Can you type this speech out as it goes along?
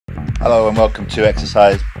Hello and welcome to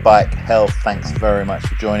Exercise Bike Health. Thanks very much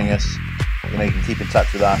for joining us. You can keep in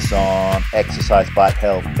touch with us on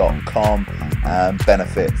exercisebikehealth.com and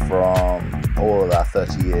benefit from all of our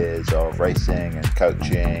 30 years of racing and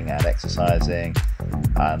coaching and exercising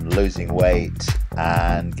and losing weight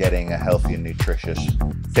and getting a healthy and nutritious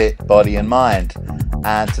fit body and mind.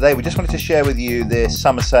 And today we just wanted to share with you this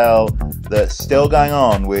summer sale that's still going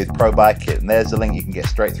on with ProBikeKit, and there's a link you can get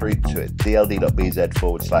straight through to it,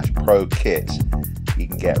 dld.bz/ProKit. You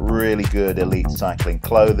can get really good elite cycling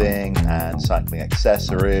clothing and cycling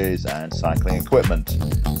accessories and cycling equipment.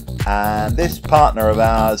 And this partner of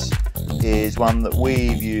ours is one that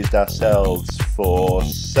we've used ourselves for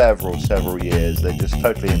several years. They're just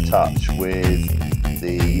totally in touch with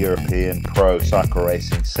the European pro cycle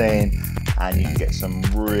racing scene, and you can get some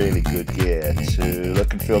really good gear to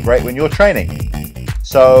look and feel great when you're training.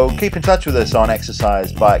 So keep in touch with us on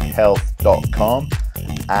exercisebikehealth.com,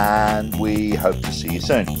 and we hope to see you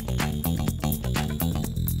soon.